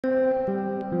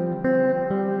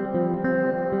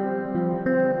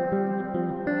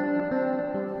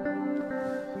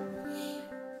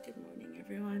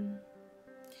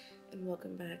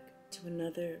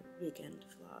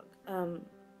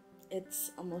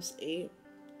It's almost 8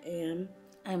 a.m.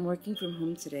 I'm working from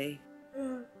home today.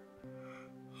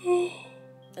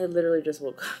 I literally just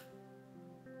woke up.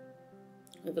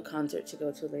 We have a concert to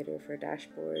go to later for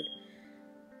Dashboard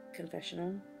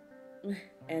Confessional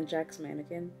and Jack's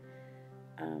Mannequin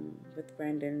with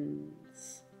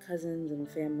Brandon's cousins and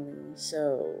family.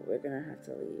 So we're gonna have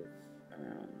to leave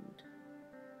around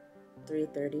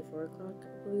 3:30, 4 o'clock,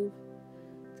 I believe,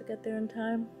 to get there in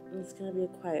time. And it's gonna be a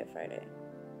quiet Friday.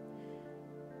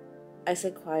 I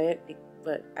said quiet,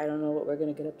 but I don't know what we're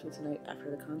gonna get up to tonight after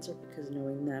the concert, because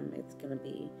knowing them, it's gonna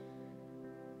be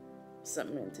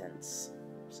something intense.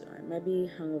 So I might be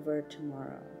hungover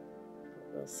tomorrow,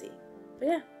 but we'll see. But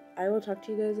yeah, I will talk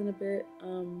to you guys in a bit.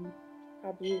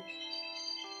 Probably.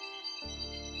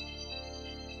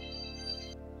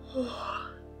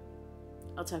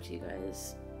 I'll talk to you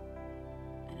guys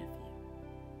in a few.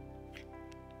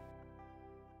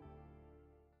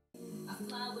 I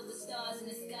fly with the stars in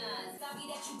the skies. Sorry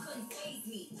that you couldn't faze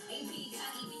me. Ain't be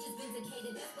cocky, we just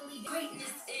vindicated. Best believe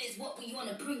greatness is what we on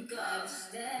the brink of.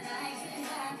 That I can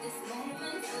have this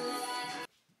moment alive.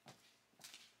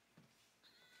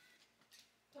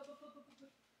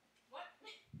 What?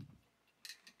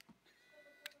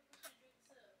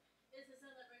 It's a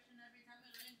celebration every time we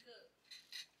link up.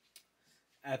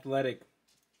 Athletic.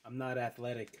 I'm not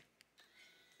athletic.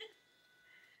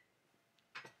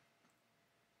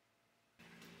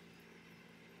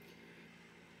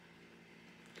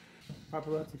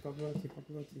 Paparazzi, paparazzi,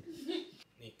 paparazzi.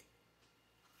 Nick.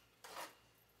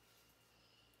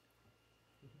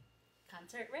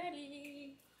 Concert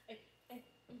ready.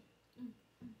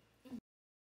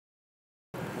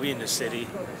 We in the city.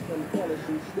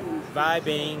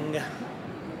 Vibing.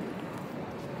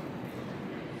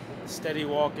 Steady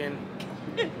walking.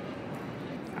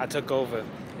 I took over.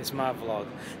 It's my vlog.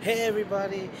 Hey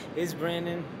everybody, it's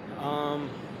Brandon.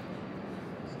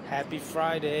 Happy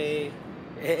Friday.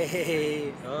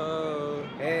 Hey, oh,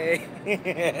 hey.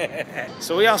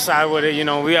 So we outside with it, you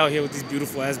know, we out here with these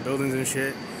beautiful ass buildings and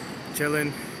shit.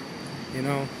 Chilling, you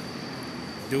know.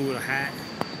 Dude with a hat.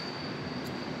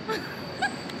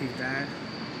 He's bad.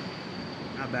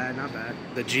 Not bad, not bad.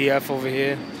 The GF over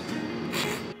here.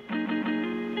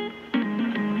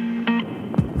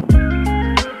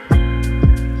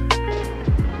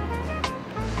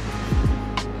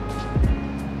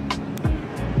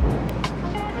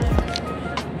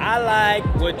 I like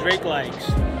what Drake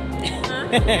likes.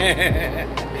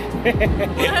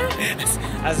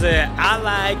 I said, I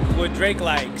like what Drake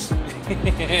likes. You're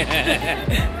stupid.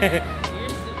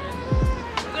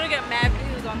 We're gonna get mad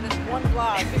views on this one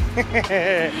vlog.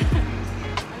 And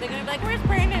they're gonna be like, where's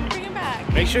Brandon? Bring him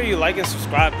back. Make sure you like and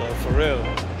subscribe though, for real.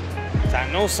 I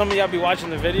know some of y'all be watching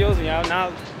the videos and y'all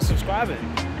not subscribing.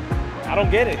 I don't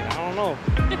get it. I don't know.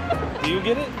 Do you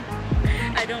get it?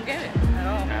 I don't get it at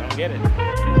all. I don't get it.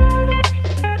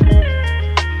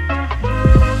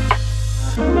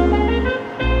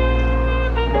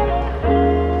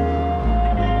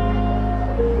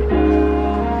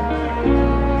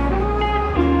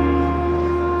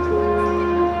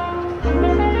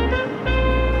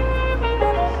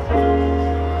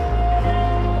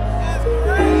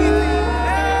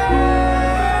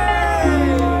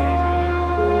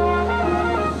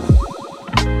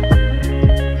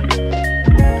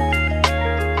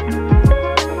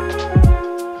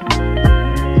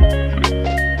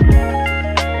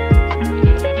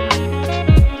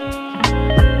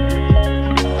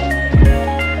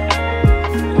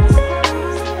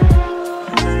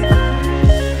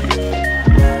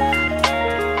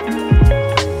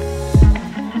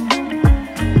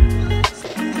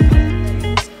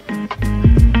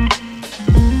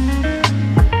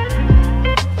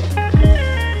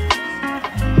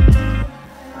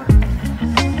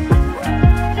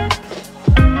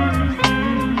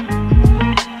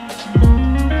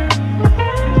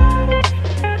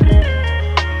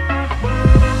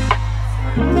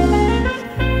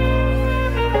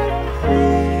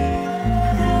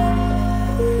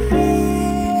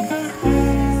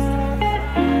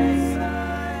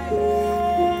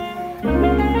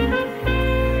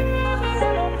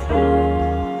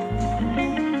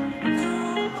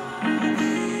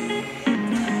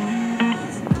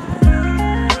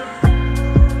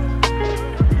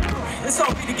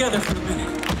 together for a minute.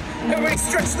 Everybody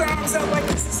stretch their arms out like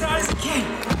this as high as you can.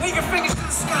 Put your fingers to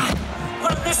the sky.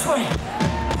 Put them this way.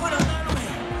 Put them that way.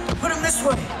 Put them this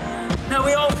way. Now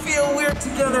we all feel weird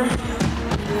together.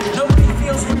 Nobody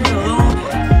feels weird alone.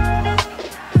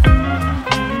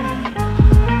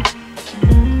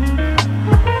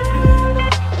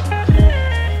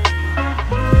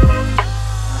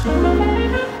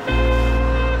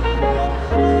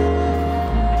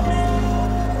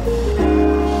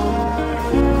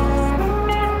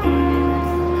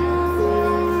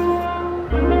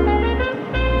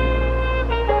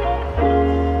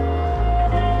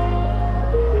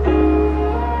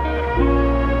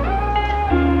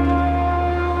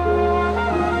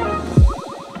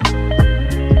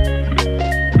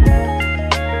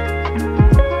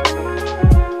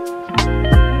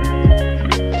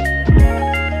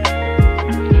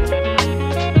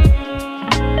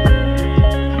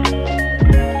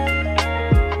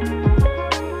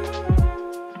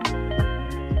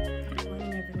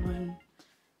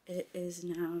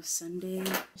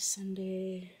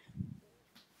 Sunday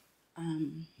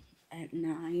at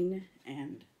 9,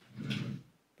 and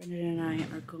Brendan and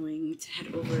I are going to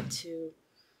head over to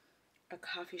a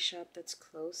coffee shop that's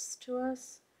close to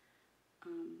us.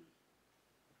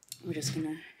 We're just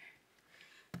gonna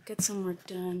get some work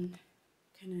done,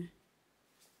 kind of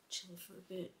chill for a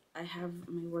bit. I have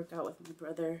my workout with my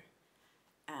brother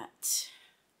at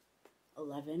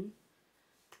 11,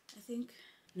 I think.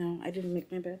 No, I didn't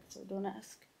make my bed, so don't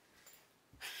ask.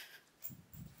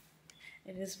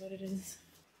 It is what it is.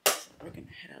 So we're gonna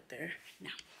head out there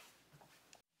now.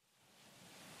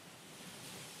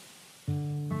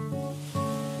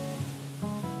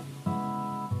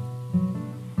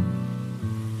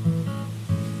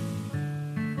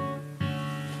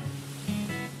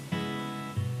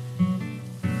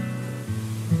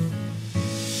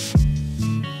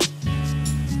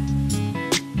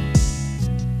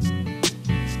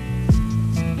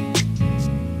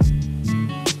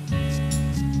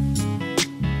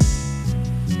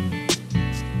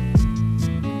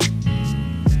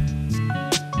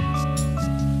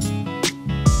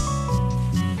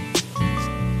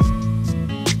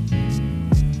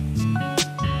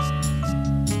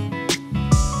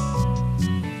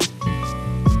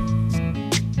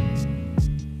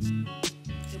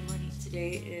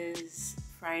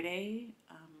 Friday,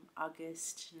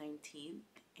 August 19th,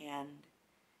 and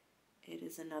it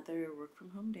is another work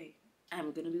from home day.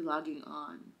 I'm gonna be logging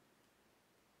on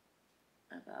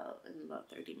in about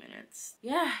 30 minutes.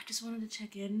 Yeah, just wanted to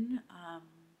check in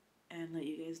and let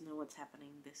you guys know what's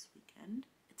happening this weekend.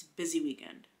 It's a busy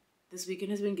weekend. This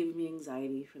weekend has been giving me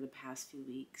anxiety for the past few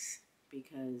weeks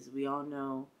because we all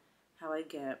know how I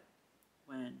get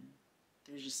when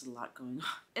there's just a lot going on.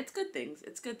 It's good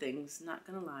things, not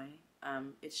gonna lie.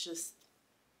 It's just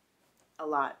a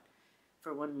lot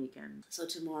for one weekend. So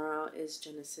tomorrow is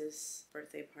Genesis'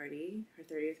 birthday party, her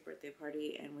 30th birthday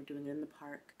party, and we're doing it in the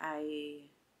park. I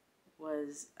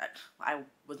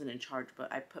wasn't in charge,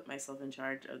 but I put myself in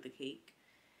charge of the cake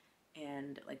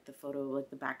and like the photo, like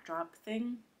the backdrop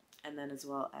thing, and then as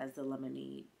well as the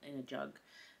lemonade in a jug.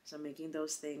 So I'm making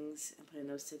those things and putting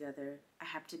those together. I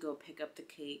have to go pick up the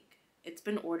cake. It's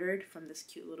been ordered from this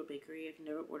cute little bakery. I've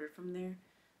never ordered from there.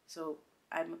 So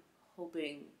I'm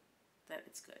hoping that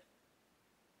it's good.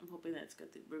 I'm hoping that it's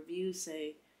good. The reviews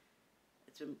say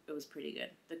it was pretty good.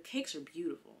 The cakes are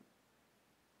beautiful.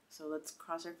 So let's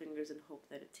cross our fingers and hope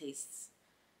that it tastes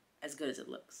as good as it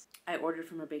looks. I ordered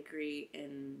from a bakery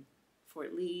in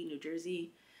Fort Lee, New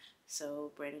Jersey.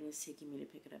 So Brandon is taking me to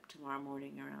pick it up tomorrow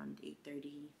morning around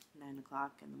 8:30, 9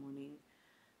 o'clock in the morning.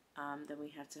 Then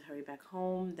we have to hurry back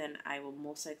home. Then I will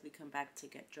most likely come back to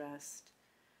get dressed.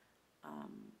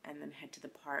 And then head to the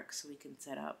park so we can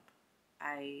set up.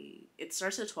 It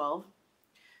starts at 12,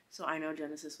 so I know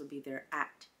Genesis would be there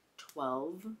at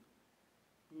 12.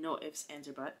 No ifs, ands,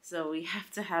 or buts. So we have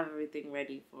to have everything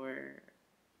ready for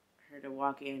her to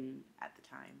walk in at the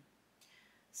time.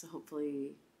 So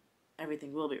hopefully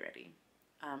everything will be ready.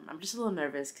 I'm just a little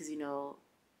nervous because, you know,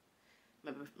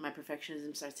 my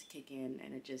perfectionism starts to kick in,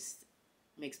 and it just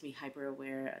makes me hyper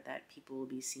aware that people will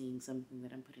be seeing something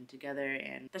that I'm putting together,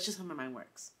 and that's just how my mind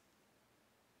works,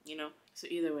 you know? So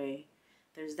either way,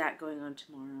 there's that going on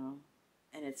tomorrow,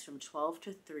 and it's from 12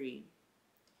 to 3,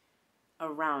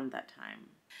 around that time.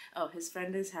 Oh, his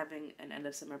friend is having an end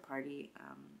of summer party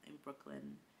in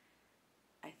Brooklyn.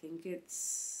 I think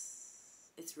it's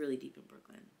really deep in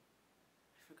Brooklyn.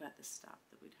 I forgot the stop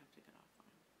that we'd have to get off on.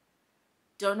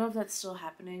 Don't know if that's still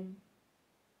happening,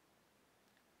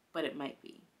 but it might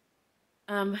be.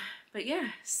 But yeah,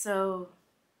 so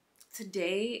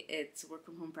today it's work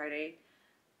from home Friday,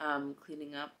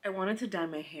 cleaning up. I wanted to dye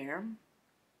my hair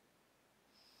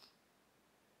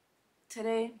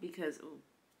today because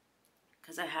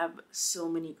I have so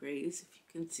many grays, if you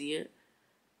can see it.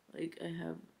 Like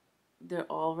they're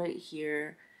all right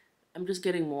here. I'm just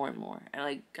getting more and more. And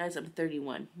like, guys, I'm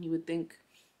 31. You would think,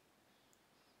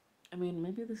 I mean,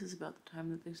 maybe this is about the time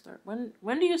that they start.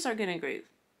 When do you start getting grays?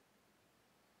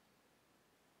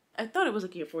 I thought it was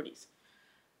like your 40s.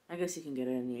 I guess you can get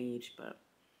it at any age, but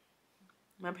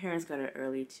my parents got it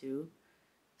early too,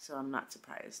 so I'm not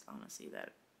surprised, honestly,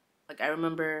 that, like, I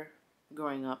remember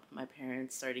growing up, my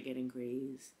parents started getting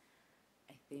grays,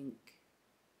 I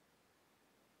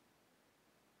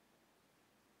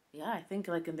think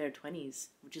like in their 20s,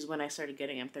 which is when I started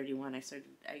getting, I'm 31,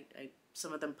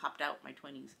 some of them popped out my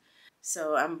 20s.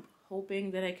 So I'm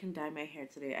hoping that I can dye my hair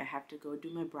today. I have to go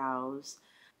do my brows.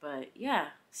 But yeah,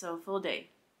 so full day.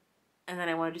 And then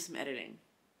I want to do some editing.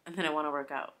 And then I want to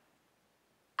work out.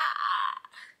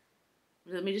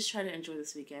 Let me just try to enjoy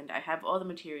this weekend. I have all the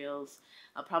materials.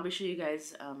 I'll probably show you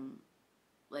guys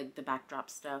like the backdrop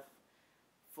stuff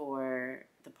for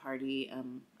the party.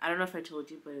 I don't know if I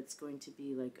told you, but it's going to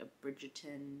be like a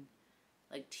Bridgerton,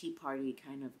 like tea party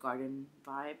kind of garden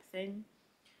vibe thing.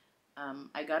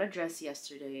 I got a dress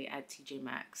yesterday at TJ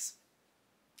Maxx.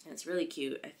 And it's really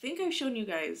cute. I think I've shown you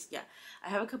guys. Yeah, I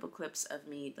have a couple clips of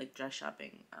me like dress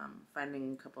shopping,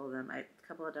 finding a couple of them. A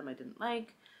couple of them I didn't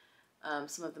like.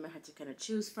 Some of them I had to kind of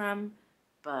choose from,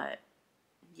 but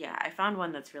yeah, I found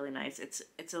one that's really nice. It's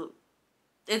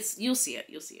you'll see it.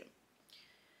 You'll see it.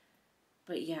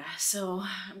 But yeah, so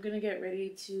I'm gonna get ready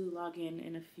to log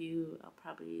in a few. I'll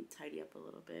probably tidy up a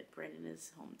little bit. Brandon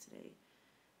is home today,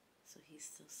 so he's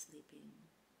still sleeping.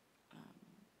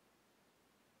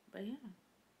 But yeah.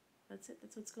 That's it.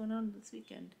 That's what's going on this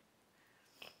weekend.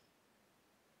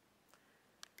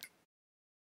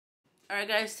 Alright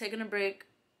guys, taking a break.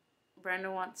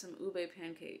 Brandon wants some ube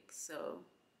pancakes, so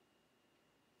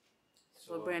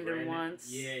what Brandon wants,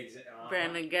 yeah, exactly.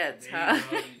 Brandon gets, there huh?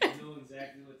 You know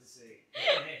exactly what to say.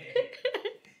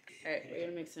 Alright, we're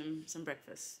gonna make some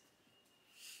breakfast.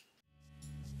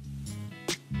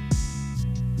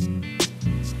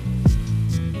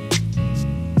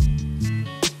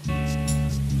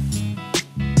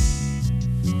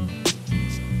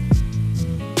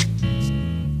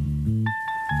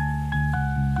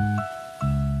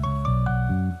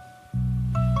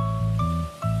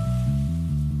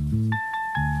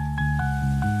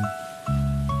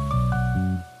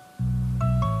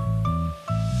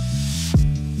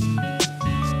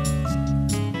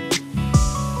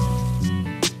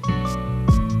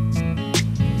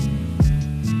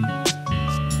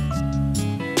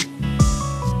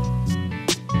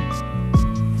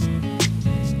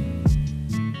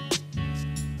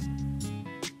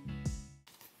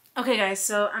 Okay guys,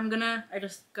 so I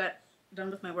just got done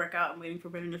with my workout. I'm waiting for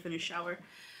Brandon to finish shower.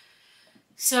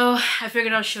 So I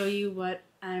figured I'll show you what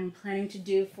I'm planning to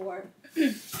do for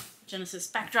Genesis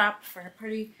backdrop for her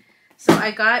party. So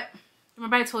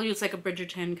remember I told you it's like a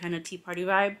Bridgerton kind of tea party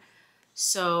vibe.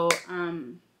 So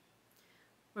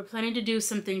we're planning to do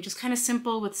something just kind of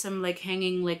simple with some like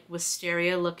hanging like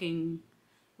wisteria looking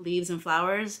leaves and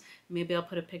flowers. Maybe I'll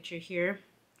put a picture here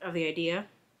of the idea.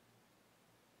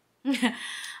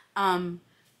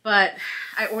 But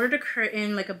I ordered a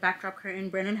curtain, like a backdrop curtain.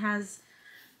 Brandon has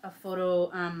a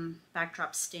photo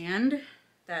backdrop stand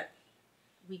that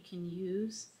we can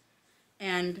use.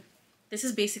 And this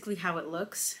is basically how it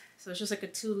looks. So it's just like a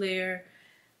 2-layer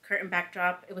curtain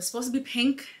backdrop. It was supposed to be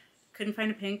pink. Couldn't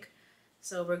find a pink.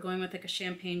 So we're going with like a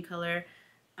champagne color.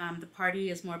 The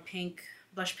party is more pink,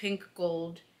 blush pink,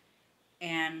 gold,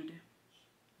 and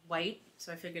white.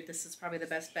 So I figured this is probably the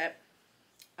best bet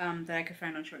that I could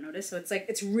find on short notice. So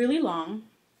it's really long.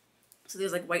 So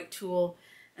there's like white tulle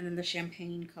and then the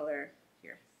champagne color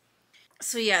here.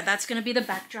 So yeah, that's gonna be the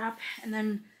backdrop. And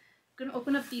then I'm gonna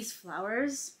open up these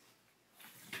flowers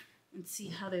and see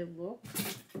how they look.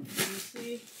 Let me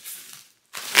see.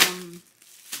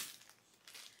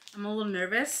 I'm a little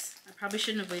nervous. I probably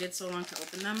shouldn't have waited so long to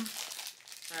open them,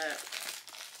 but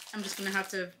I'm just gonna have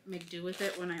to make do with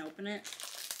it when I open it.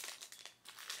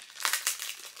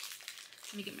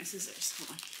 Let me get my scissors.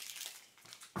 Hold on.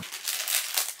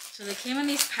 So they came in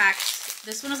these packs.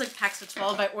 This one was like packs of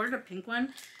 12. I ordered a pink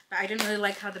one, but I didn't really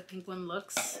like how the pink one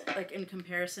looks, like in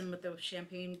comparison with the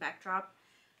champagne backdrop.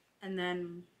 And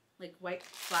then like white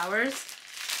flowers.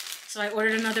 So I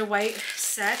ordered another white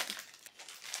set.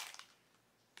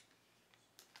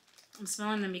 I'm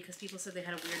smelling them because people said they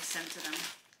had a weird scent to them.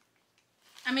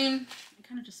 I mean, it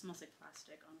kind of just smells like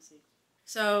plastic, honestly.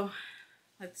 So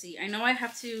let's see. I know I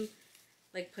have to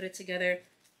like put it together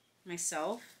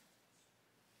myself.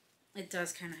 It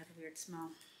does kind of have a weird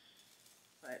smell,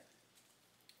 but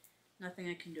nothing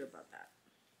I can do about that.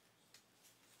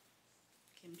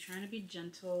 Okay, I'm trying to be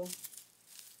gentle.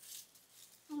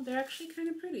 Oh, they're actually kind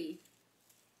of pretty.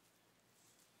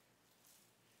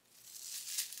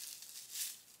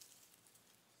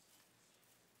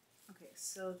 Okay,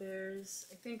 so there's,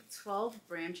 I think, 12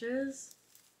 branches.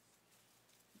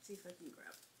 Let's see if I can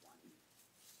grab one.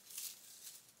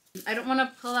 I don't want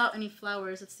to pull out any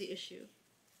flowers, that's the issue.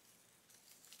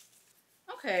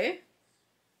 Okay.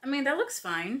 I mean, that looks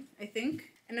fine, I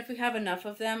think. And if we have enough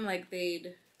of them, like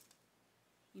they'd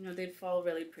fall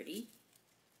really pretty.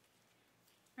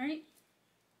 Right?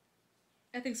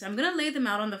 I think so. I'm going to lay them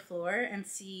out on the floor and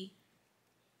see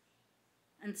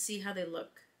how they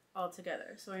look all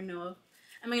together. So I know,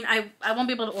 I mean, I won't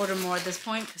be able to order more at this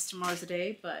point because tomorrow's the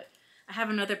day, but I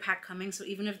have another pack coming. So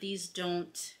even if these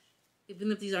aren't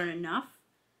enough,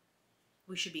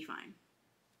 we should be fine.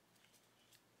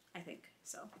 I think.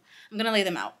 So I'm going to lay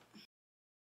them out.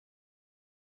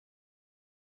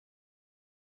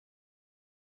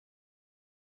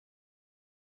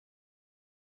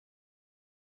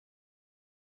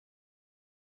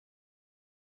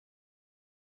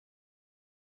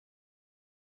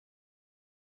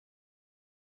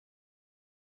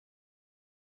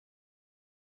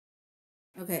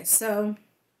 Okay, so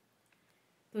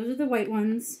those are the white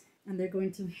ones, and they're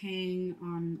going to hang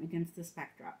on against this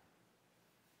backdrop.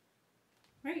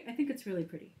 Right? I think it's really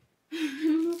pretty. I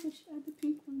don't know if I should add the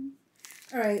pink ones.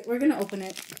 Alright, we're gonna open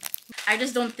it. I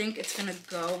just don't think it's gonna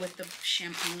go with the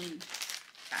champagne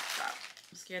backdrop.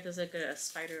 I'm scared there's like a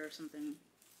spider or something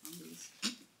on these.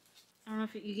 I don't know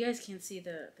if you guys can see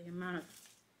the amount of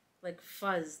like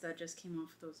fuzz that just came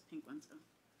off those pink ones though.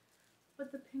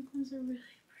 But the pink ones are really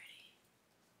pretty.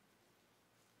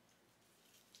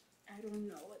 I don't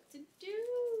know what to do.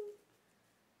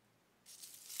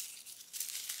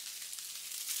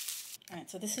 Alright,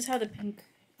 so this is how the pink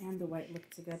and the white look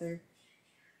together.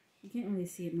 You can't really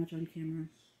see it much on camera.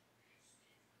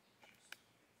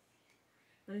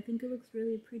 But I think it looks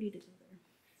really pretty together.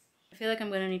 I feel like I'm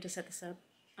going to need to set this up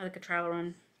like a trial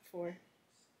run for,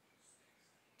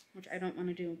 which I don't want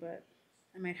to do, but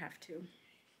I might have to.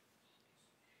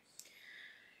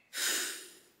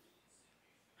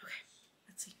 Okay,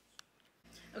 let's see.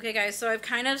 Okay guys, so I've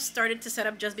kind of started to set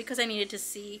up just because I needed to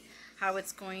see how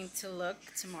it's going to look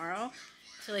tomorrow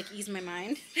to like ease my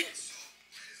mind.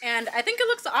 And I think it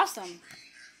looks awesome.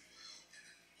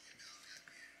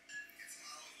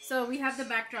 So we have the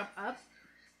backdrop up,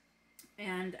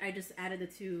 and I just added the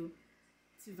two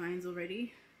vines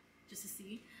already, just to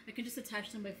see. I can just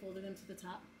attach them by folding them to the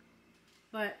top,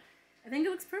 but I think it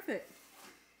looks perfect.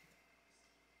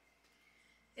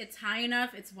 It's high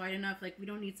enough, it's wide enough, like we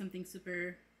don't need something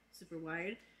super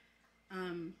wide.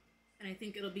 And I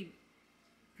think it'll be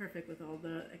perfect with all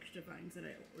the extra vines that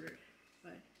I ordered.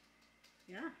 But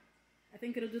yeah, I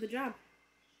think it'll do the job.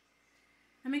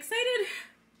 I'm excited.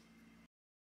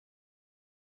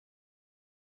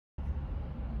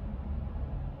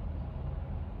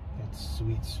 That's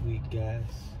sweet, sweet gas.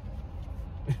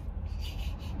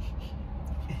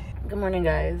 Good morning,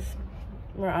 guys.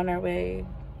 We're on our way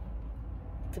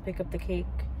to pick up the cake.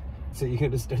 So you're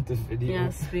gonna start the video?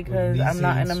 Yes, because I'm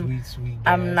not in a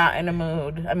I'm not in a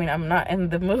mood. I mean, I'm not in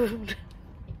the mood.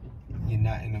 You're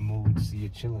not in a mood, so you're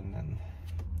chilling then.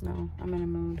 No, I'm in a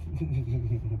mood.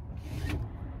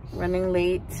 Running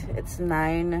late. It's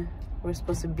 9. We're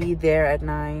supposed to be there at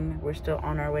 9. We're still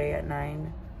on our way at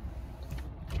 9.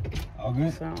 All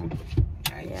good? So,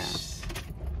 nice.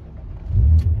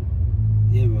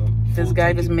 Yeah, bro. This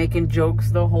guy just making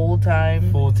jokes the whole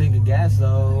time. Full tank of gas,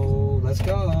 though. Let's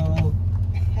go.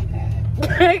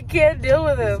 I can't deal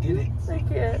with him. Let's get it. I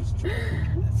can't.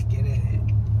 Let's get it.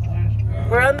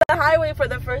 We're on the highway for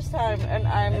the first time, and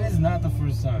It is not the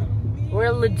first time.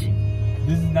 We're legit.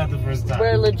 This is not the first time.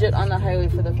 We're legit on the highway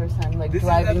for the first time, like This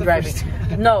driving. first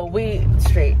time. No, we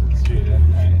straight. Straight up,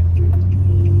 right.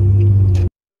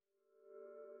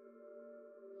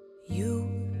 You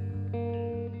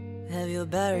have your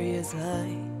barriers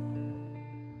high,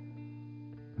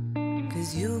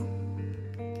 'cause you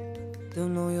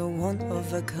don't know you're one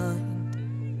of a kind.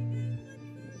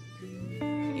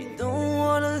 You don't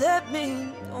wanna let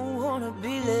me, don't wanna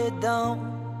be let down.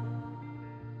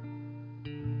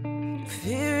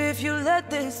 Fear if you let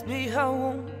this be, I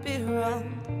won't be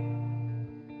around.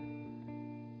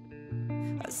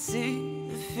 I see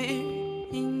the fear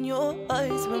in your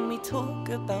eyes when we talk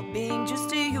about being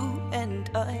just you and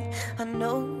I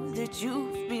know that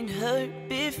you've been hurt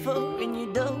before, and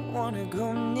you don't wanna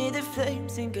go near the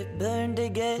flames and get burned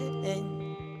again.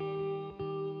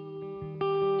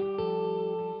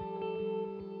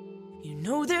 You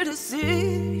know that I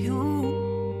see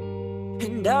you,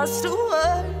 and I still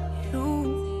wear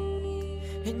you,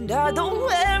 and I don't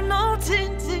wear no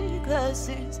tinted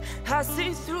glasses. I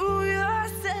see through your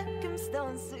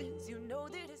circumstances. You know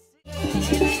that I see.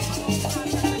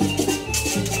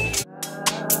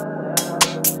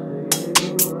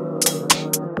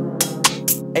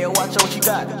 Hey, watch out what you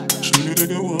got.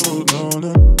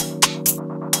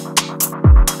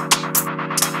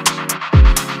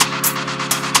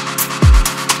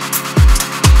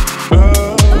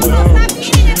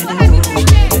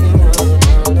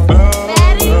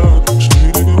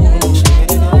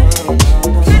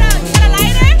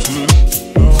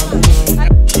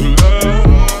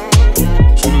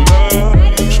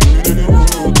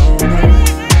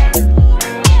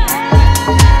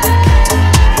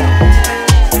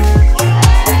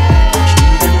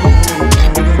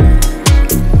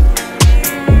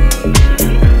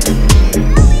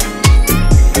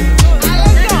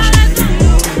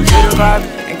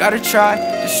 Gotta try,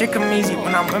 this shit come easy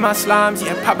when I'm with my slimes.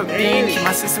 Yeah, pop a bean, keep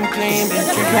my system clean. Been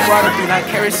drinking water, be like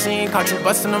kerosene. Caught you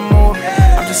busting a move.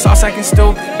 I'm just sauce acting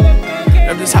stupid.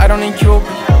 Love just hide on in Cuba.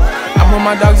 I'm with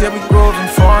my dogs every groove. And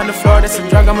 4 on the floor, that's a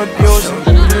drug I'm abusing.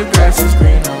 The grass is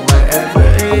green or whatever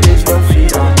it is your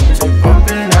feet on. Music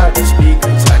pumping out the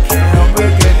speakers.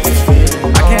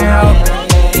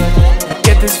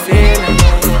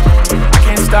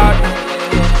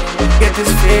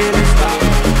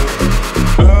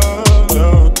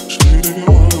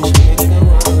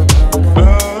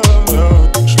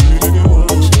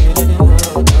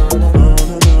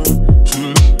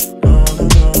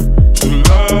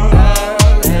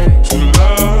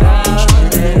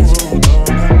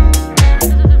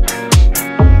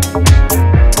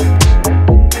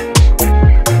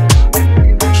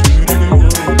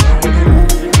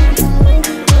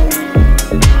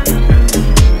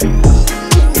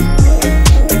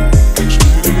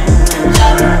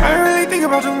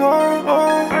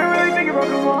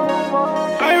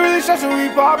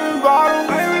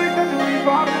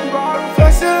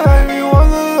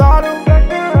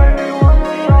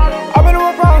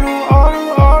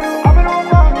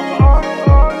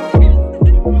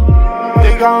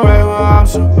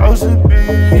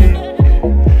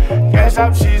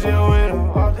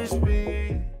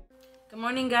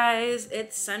 morning, guys.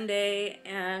 It's Sunday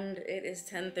and it is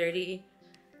 10:30.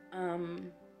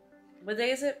 What day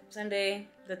is it? Sunday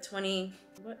the 20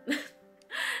 what?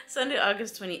 Sunday,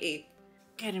 August 28th.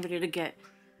 Getting ready to get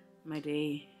my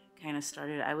day kind of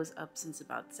started. I was up since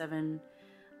about 7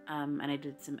 and I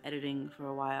did some editing for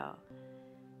a while,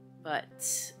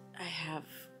 but I have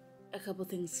a couple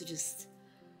things to just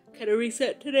kind of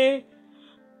reset today.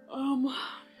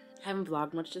 Haven't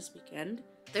vlogged much this weekend.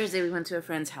 Thursday we went to a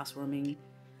friend's housewarming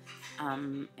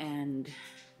and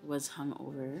was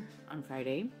hungover on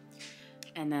Friday.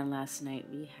 And then last night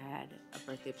we had a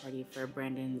birthday party for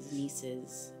Brandon's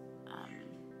nieces,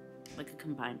 like a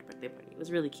combined birthday party. It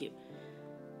was really cute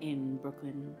in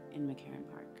Brooklyn in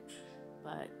McMahon Park.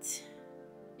 But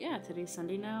yeah, today's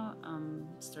Sunday now,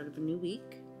 start of a new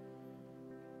week.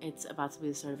 It's about to be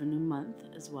the start of a new month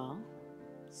as well.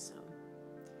 So,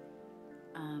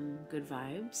 good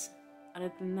vibes. Other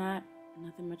than that,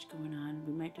 nothing much going on.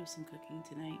 We might do some cooking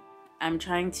tonight. I'm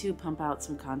trying to pump out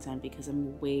some content because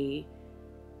I'm way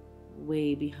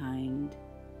behind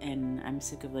and I'm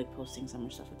sick of like posting summer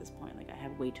stuff at this point. Like I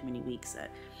have way too many weeks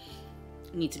that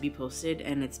need to be posted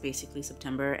and it's basically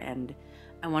September and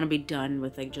I want to be done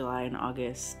with like July and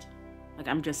August. Like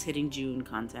I'm just hitting June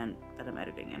content that I'm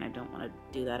editing and I don't want to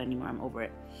do that anymore. I'm over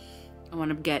it. I want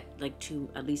to get like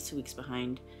at least 2 weeks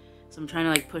behind. So I'm trying to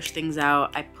like push things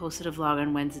out. I posted a vlog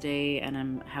on Wednesday and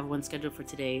I have one scheduled for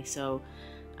today. So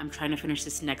I'm trying to finish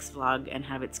this next vlog and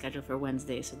have it scheduled for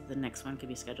Wednesday so that the next one can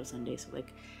be scheduled Sunday. So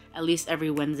like at least every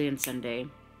Wednesday and Sunday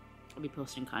I'll be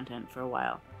posting content for a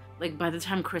while. Like by the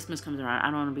time Christmas comes around, I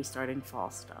don't want to be starting fall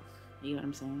stuff. You know what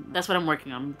I'm saying? That's what I'm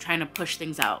working on. I'm trying to push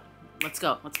things out. Let's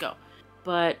go.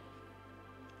 But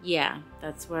yeah,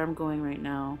 that's where I'm going right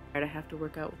now. I have to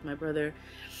work out with my brother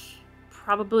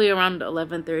probably around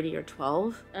 11:30 or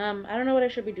 12. I don't know what I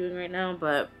should be doing right now,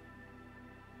 but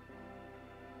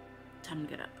time to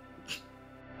get up.